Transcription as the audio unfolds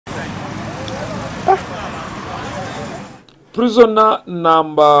Prisoner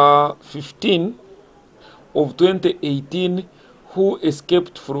number 15 of 2018 who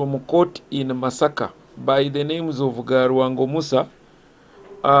escaped from court in Masaka by the names of Galiwango Musa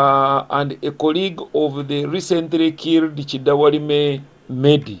and a colleague of the recently killed Kiddawalime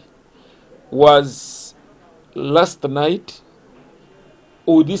Medi was last night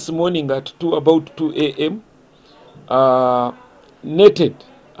or this morning at about 2 a.m. Netted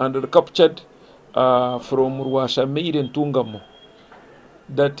and captured from Rwashamiire Ntungamo,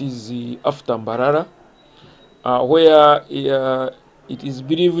 that is after Mbarara, where it is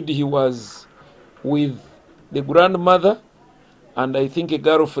believed he was with the grandmother and I think a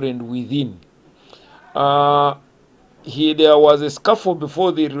girlfriend within. There was a scuffle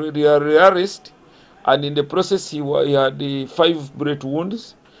before the arrest, and in the process he had 5 bullet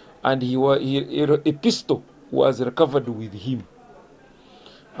wounds, and a pistol was recovered with him.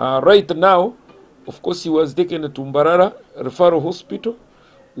 Right now, of course, he was taken to Mbarara Referral Hospital,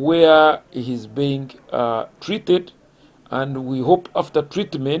 where he is being treated, and we hope after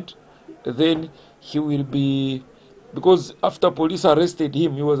treatment, then he will be, because after police arrested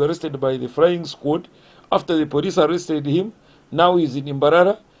him, he was arrested by the flying squad. After the police arrested him, now he's in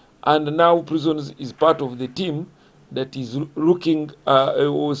Mbarara, and now Prisons is part of the team that is looking,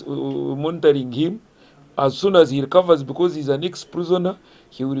 monitoring him. As soon as he recovers, because he's an ex-prisoner,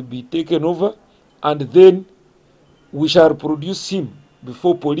 he will be taken over, and then we shall produce him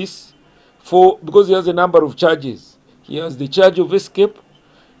before police because he has a number of charges. He has the charge of escape.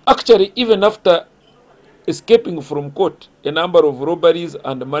 Actually, even after escaping from court, a number of robberies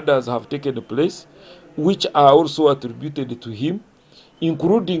and murders have taken place, which are also attributed to him,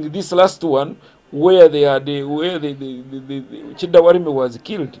 including this last one, where Kiddawalime was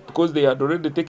killed because they had already taken